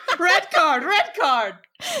 "No! Red card! Red card!"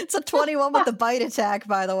 It's a 21 with the bite attack,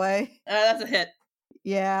 by the way. That's a hit.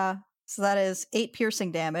 Yeah. So that is 8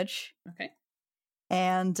 piercing damage. Okay.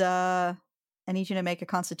 And I need you to make a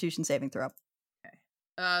Constitution saving throw.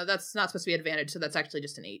 That's not supposed to be advantage, so that's actually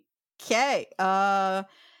just an 8. Okay.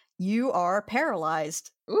 You are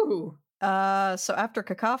paralyzed. Ooh. So after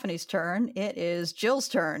Cacophony's turn, it is Jill's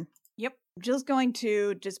turn. Yep. Jill's going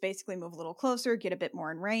to just basically move a little closer, get a bit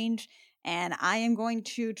more in range, and I am going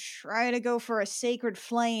to try to go for a Sacred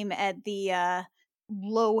Flame at the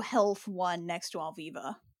low health one next to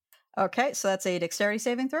Alviva. Okay, so that's a dexterity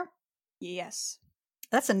saving throw. Yes.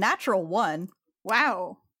 That's a natural 1.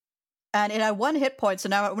 Wow. And it had 1 hit point, so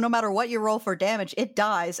now no matter what you roll for damage, it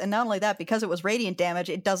dies. And not only that, because it was radiant damage,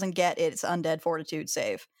 it doesn't get its undead fortitude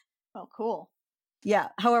save. Oh, cool. Yeah,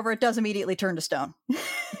 however, it does immediately turn to stone.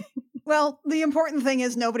 Well, the important thing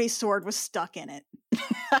is nobody's sword was stuck in it.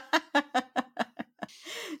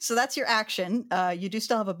 So that's your action. You do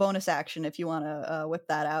still have a bonus action if you want to whip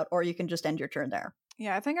that out, or you can just end your turn there.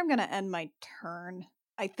 Yeah, I think I'm gonna end my turn.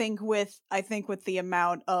 I think with the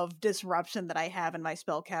amount of disruption that I have in my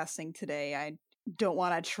spell casting today, I don't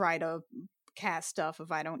want to try to cast stuff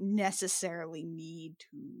if I don't necessarily need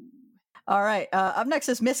to. All right. Up next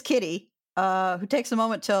is Miss Kitty, who takes a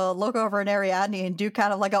moment to look over at Ariadne and do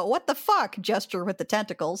kind of like a "what the fuck" gesture with the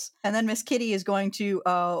tentacles, and then Miss Kitty is going to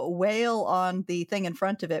wail on the thing in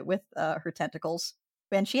front of it with her tentacles,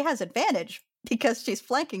 and she has advantage because she's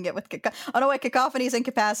flanking it with oh no wait, Cacophony's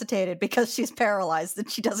incapacitated because she's paralyzed and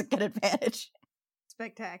she doesn't get advantage.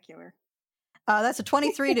 Spectacular. That's a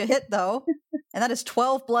 23 to hit though, and that is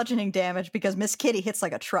 12 bludgeoning damage because Miss Kitty hits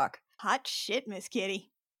like a truck. Hot shit, Miss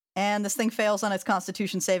Kitty. And this thing fails on its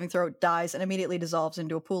Constitution saving throw, dies, and immediately dissolves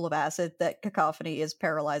into a pool of acid that Cacophony is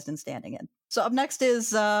paralyzed and standing in. So up next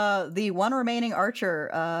is the one remaining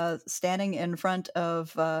archer standing in front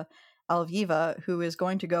of Alviva, who is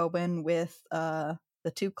going to go in with the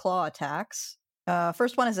 2 claw attacks.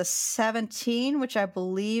 First one is a 17, which I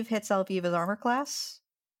believe hits Alviva's armor class.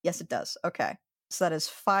 Yes, it does. Okay. So that is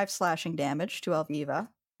 5 slashing damage to Alviva.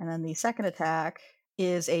 And then the second attack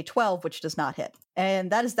is a 12, which does not hit.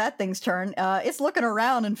 And that is that thing's turn. It's looking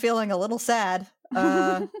around and feeling a little sad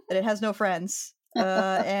that it has no friends.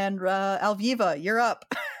 And Alviva, you're up.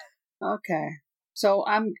 Okay. So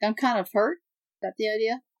I'm kind of hurt. Is that the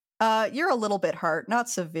idea? You're a little bit hurt, not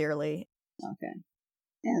severely. Okay.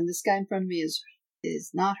 And this guy in front of me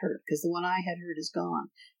is not hurt because the one I had hurt is gone.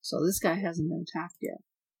 So this guy hasn't been attacked yet.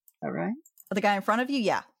 Is that right? The guy in front of you,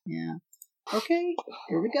 yeah. Yeah. Okay.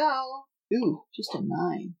 Here we go. Ooh, just a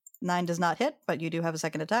 9. 9 does not hit, but you do have a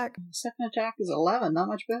second attack. Second attack is 11. Not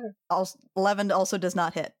much better. 11 also does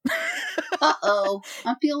not hit. Uh-oh.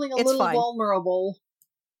 I'm feeling a It's little fine. vulnerable.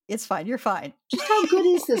 It's fine. You're fine. Just how good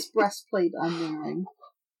is this breastplate I'm wearing?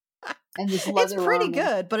 And this leather It's pretty armor.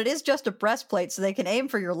 good, but it is just a breastplate, so they can aim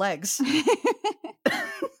for your legs.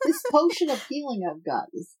 This potion of healing I've got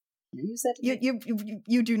is. Can I use that?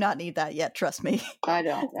 You do not need that yet. Trust me. I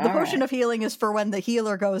don't. The potion of healing is for when the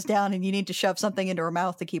healer goes down and you need to shove something into her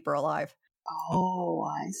mouth to keep her alive. Oh,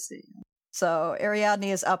 I see. So Ariadne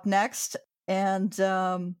is up next, and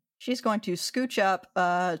she's going to scooch up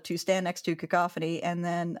to stand next to Cacophony and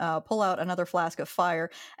then pull out another flask of fire.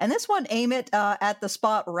 And this one, aim it at the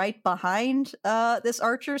spot right behind this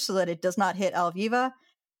archer so that it does not hit Alviva,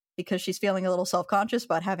 because she's feeling a little self-conscious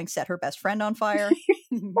about having set her best friend on fire.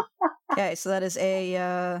 Okay, so that is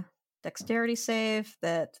a dexterity save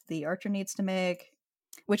that the archer needs to make,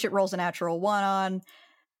 which it rolls a natural 1 on,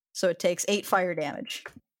 so it takes 8 fire damage.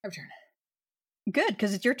 My turn. Good,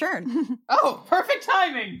 because it's your turn. Oh, perfect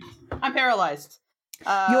timing! I'm paralyzed.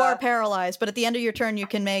 You are paralyzed, but at the end of your turn, you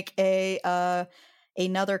can make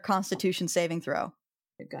another Constitution saving throw.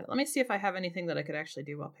 Got it. Let me see if I have anything that I could actually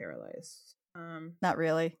do while paralyzed. Not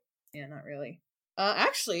really. Yeah, not really.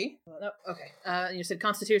 Actually, no, okay. You said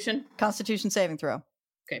Constitution? Constitution saving throw.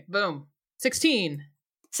 Okay, boom. 16.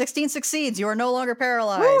 16 succeeds. You are no longer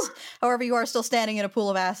paralyzed. Woo! However, you are still standing in a pool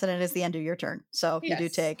of acid, and it is the end of your turn. So you do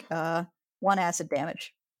Yes. take 1 acid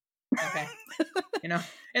damage. Okay. You know,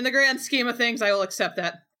 in the grand scheme of things, I will accept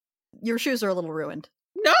that. Your shoes are a little ruined.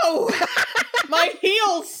 No! My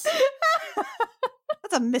heels!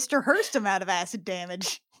 That's a Mr. Hurst amount of acid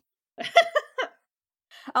damage.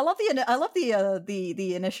 I love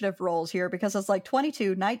the initiative rolls here because it's like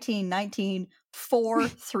 22, 19, 19, 4,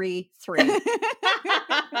 3, 3.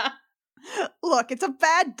 Look, it's a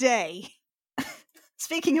bad day.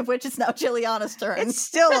 Speaking of which, it's now Jilliana's turn. It's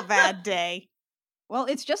still a bad day. Well,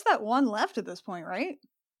 it's just that one left at this point, right?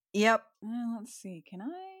 Yep. Let's see. Can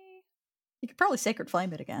I? You could probably Sacred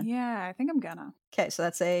Flame it again. Yeah, I think I'm gonna. Okay, so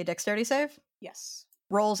that's a dexterity save. Yes.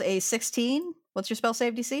 Rolls a 16. What's your spell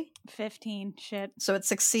save DC? 15. Shit. So it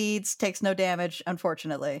succeeds, takes no damage,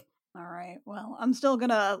 unfortunately. All right. Well, I'm still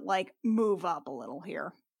gonna, move up a little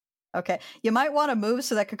here. Okay. You might want to move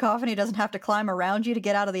so that Cacophony doesn't have to climb around you to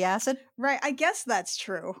get out of the acid. Right. I guess that's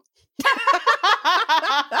true.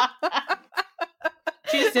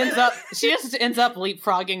 She just ends up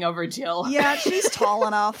leapfrogging over Jill. Yeah, she's tall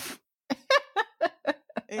enough.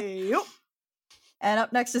 Yep. And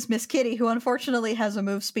up next is Miss Kitty, who unfortunately has a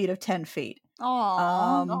move speed of 10 feet.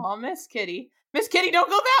 Aww. Oh, Miss Kitty. Miss Kitty, don't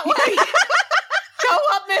go that way! Go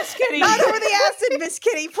up, Miss Kitty! Not over the acid, Miss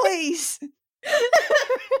Kitty, please!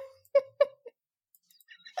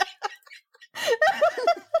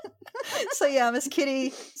 So yeah, Miss Kitty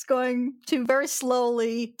is going to very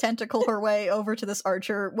slowly tentacle her way over to this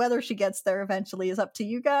archer. Whether she gets there eventually is up to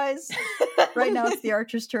you guys. Right now it's the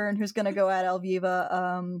archer's turn, who's going to go at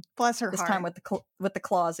Alviva. Bless her this heart. time with the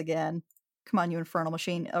claws again. Come on, you infernal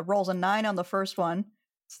machine. Rolls a 9 on the first one,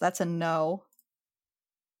 so that's a no.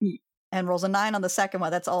 And rolls a 9 on the second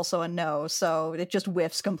one, that's also a no. So it just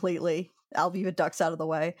whiffs completely. Alviva ducks out of the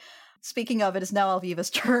way. Speaking of, it is now Alviva's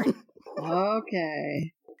turn.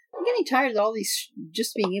 Okay. I'm getting tired of all these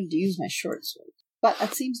just being able to use my short sword. But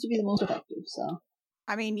that seems to be the most effective, so.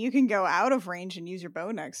 I mean, you can go out of range and use your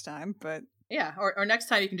bow next time, but... Yeah, or next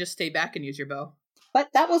time you can just stay back and use your bow. But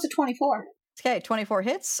that was a 24. Okay, 24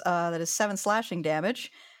 hits. That is 7 slashing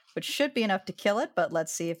damage, which should be enough to kill it, but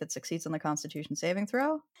let's see if it succeeds on the Constitution saving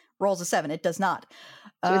throw. Rolls a 7. It does not.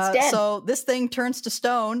 So it's dead. So this thing turns to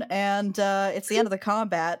stone, and it's the end of the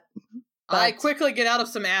combat. I quickly get out of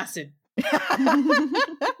some acid.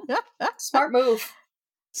 Smart move.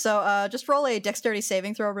 So just roll a dexterity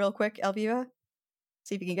saving throw real quick, Alviva.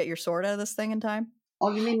 See if you can get your sword out of this thing in time.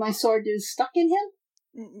 Oh, you mean my sword is stuck in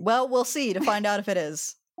him? Well, we'll see to find out if it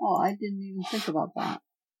is. Oh, I didn't even think about that.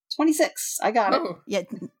 26. I got it. Yeah,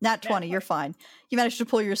 not 20. You're fine. You managed to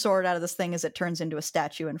pull your sword out of this thing as it turns into a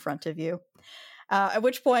statue in front of you. At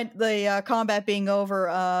which point, the combat being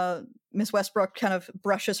over, Miss Westbrook kind of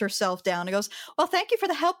brushes herself down and goes, "Well, thank you for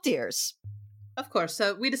the help, dears." Of course.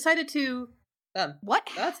 So we decided to... What?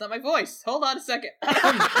 That's not my voice. Hold on a second.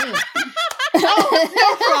 No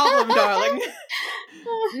problem, darling.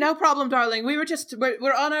 No problem, darling.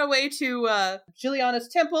 We're on our way to Juliana's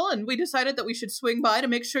temple, and we decided that we should swing by to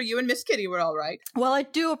make sure you and Miss Kitty were all right. Well, I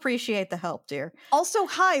do appreciate the help, dear. Also,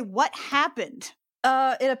 hi, what happened?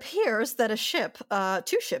 It appears that a ship, 2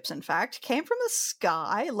 ships in fact, came from the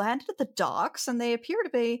sky, landed at the docks, and they appear to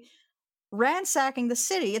be ransacking the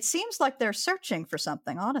city. It seems like they're searching for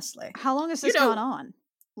something, honestly. How long has this gone on?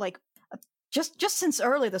 Just since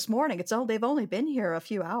early this morning. They've only been here a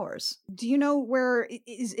few hours. Do you know where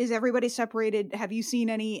is everybody separated? Have you seen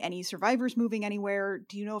any survivors moving anywhere?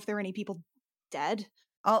 Do you know if there are any people dead?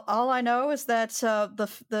 All I know is that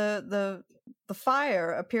the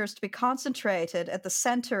fire appears to be concentrated at the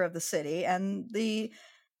center of the city, and the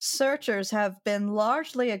searchers have been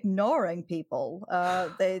largely ignoring people.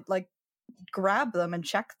 They grab them and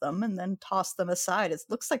check them and then toss them aside. It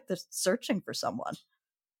looks like they're searching for someone.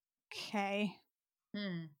 Okay.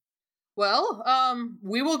 Well,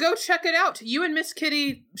 we will go check it out. You and Miss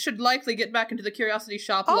Kitty should likely get back into the curiosity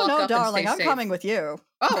shop. Oh lock no, up darling, and stay I'm safe. coming with you.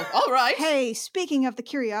 Oh, all right. Hey, speaking of the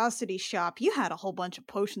curiosity shop, you had a whole bunch of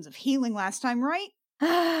potions of healing last time, right?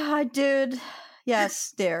 I did.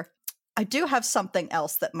 Yes, dear. I do have something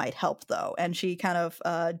else that might help, though. And she kind of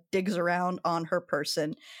digs around on her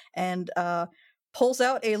person and pulls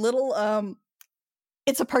out a little,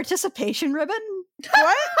 it's a participation ribbon.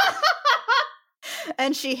 What?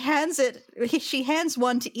 And she hands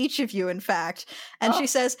one to each of you, in fact. And she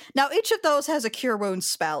says, "Now each of those has a cure wounds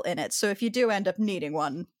spell in it. So if you do end up needing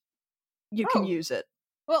one, you can use it."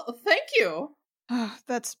 Well, thank you.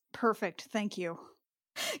 That's perfect. Thank you.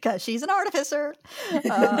 Because she's an artificer.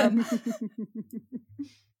 Now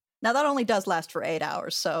that only does last for 8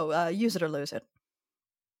 hours, so use it or lose it.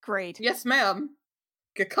 Great. Yes, ma'am.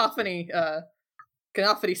 Cacophony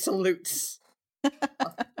salutes.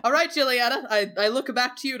 All right, Juliana. I look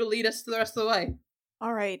back to you to lead us the rest of the way.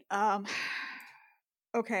 All right.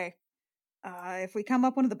 Okay. If we come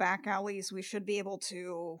up one of the back alleys, we should be able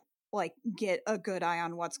to get a good eye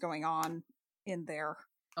on what's going on in there.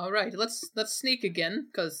 All right, let's sneak again,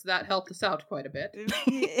 because that helped us out quite a bit.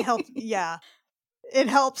 It helps. Yeah, it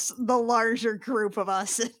helps the larger group of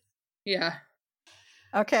us. Yeah.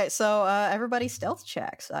 Okay, so everybody stealth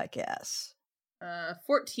checks, I guess.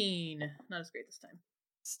 14. Not as great this time.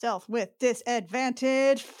 Stealth with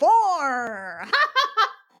disadvantage 4.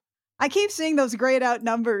 I keep seeing those grayed out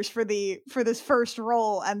numbers for this first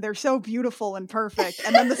roll, and they're so beautiful and perfect.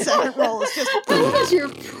 And then the second roll is just. What is your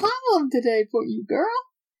problem today, for you girl?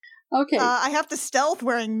 Okay. I have to stealth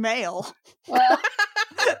wearing mail. Well,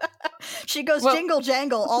 She goes jingle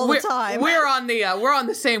jangle all the time. We're on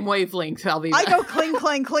the same wavelength, Alviva. I go cling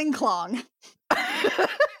clang cling clong.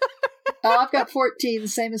 I've got 14, the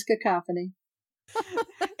same as Cacophony.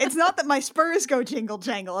 It's not that my spurs go jingle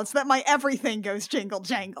jangle, it's that my everything goes jingle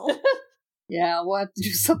jangle. Yeah, we'll have to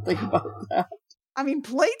do something about that. I mean,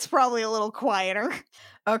 plate's probably a little quieter.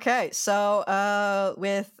 Okay, so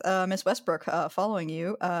with Miss Westbrook following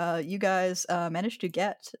you, you guys managed to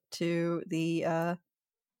get to the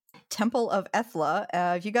Temple of Ethla.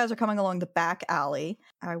 If you guys are coming along the back alley,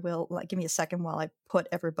 I will give me a second while I put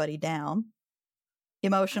everybody down,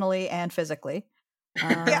 emotionally and physically.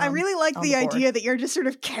 Yeah, I really like the board. idea that you're just sort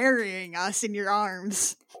of carrying us in your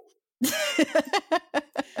arms.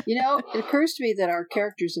 You know, it occurs to me that our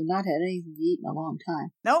characters have not had anything to eat in a long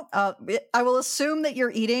time. Nope. I will assume that you're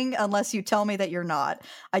eating unless you tell me that you're not.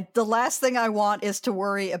 The last thing I want is to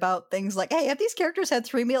worry about things like, hey, have these characters had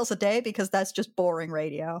 3 meals a day? Because that's just boring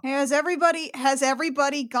radio. Has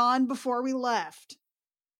everybody gone before we left?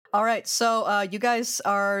 All right, so you guys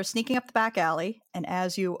are sneaking up the back alley, and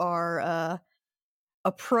as you are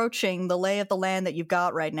approaching, the lay of the land that you've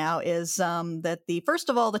got right now is that first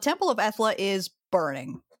of all, the Temple of Ethla is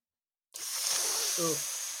burning. Ooh.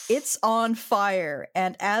 It's on fire,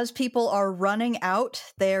 and as people are running out,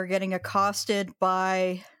 they are getting accosted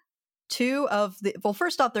by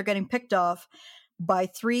first off, they're getting picked off by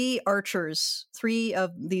 3 archers, 3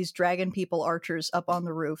 of these dragon people archers up on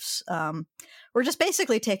the roofs. We're just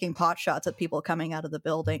basically taking pot shots at people coming out of the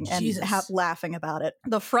building and laughing about it.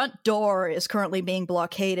 The front door is currently being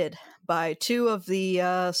blockaded by 2 of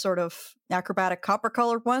the sort of acrobatic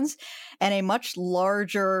copper-colored ones and a much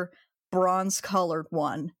larger bronze-colored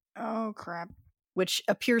one. Oh, crap. Which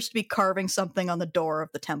appears to be carving something on the door of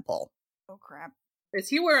the temple. Oh, crap. Is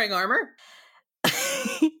he wearing armor?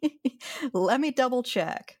 Let me double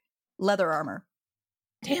check. Leather armor.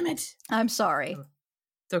 Damn it. I'm sorry.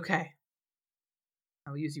 It's okay.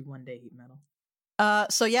 I'll use you one day, heat metal.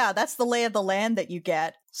 So yeah, that's the lay of the land that you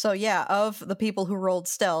get. So yeah, of the people who rolled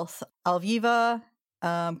stealth, Alviva,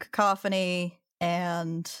 Cacophony,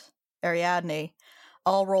 and Ariadne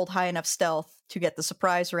all rolled high enough stealth to get the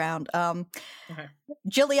surprise round. Okay.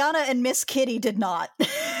 Juliana and Miss Kitty did not.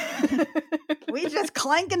 We just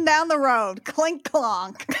clanking down the road. Clink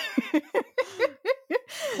clonk.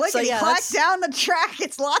 Clickety clack down the track.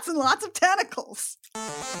 It's lots and lots of tentacles.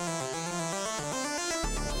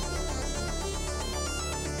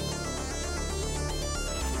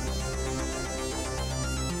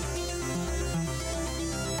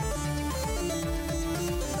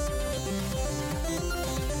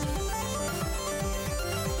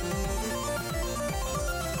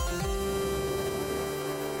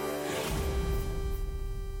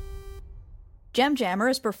 Gem Jammer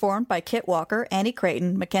is performed by Kit Walker, Annie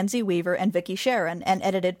Creighton, Mackenzie Weaver, and Vicky Sharon, and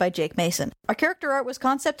edited by Jake Mason. Our character art was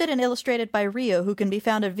concepted and illustrated by Rio, who can be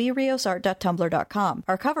found at vriosart.tumblr.com.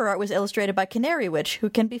 Our cover art was illustrated by Canary Witch, who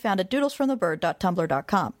can be found at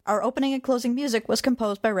doodlesfromthebird.tumblr.com. Our opening and closing music was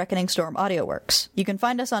composed by Reckoning Storm AudioWorks. You can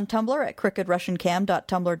find us on Tumblr at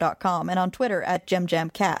crookedrussiancam.tumblr.com and on Twitter at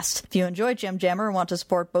GemJamCast. If you enjoy Gem Jammer and want to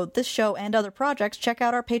support both this show and other projects, check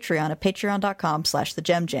out our Patreon at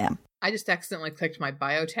patreon.com/thegemjam. I just accidentally clicked my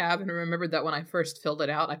bio tab and remembered that when I first filled it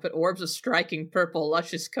out, I put orbs of striking purple,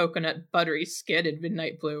 luscious coconut, buttery skin, and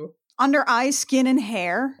midnight blue. Under eyes, skin, and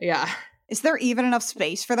hair? Yeah. Is there even enough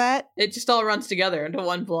space for that? It just all runs together into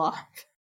one blob.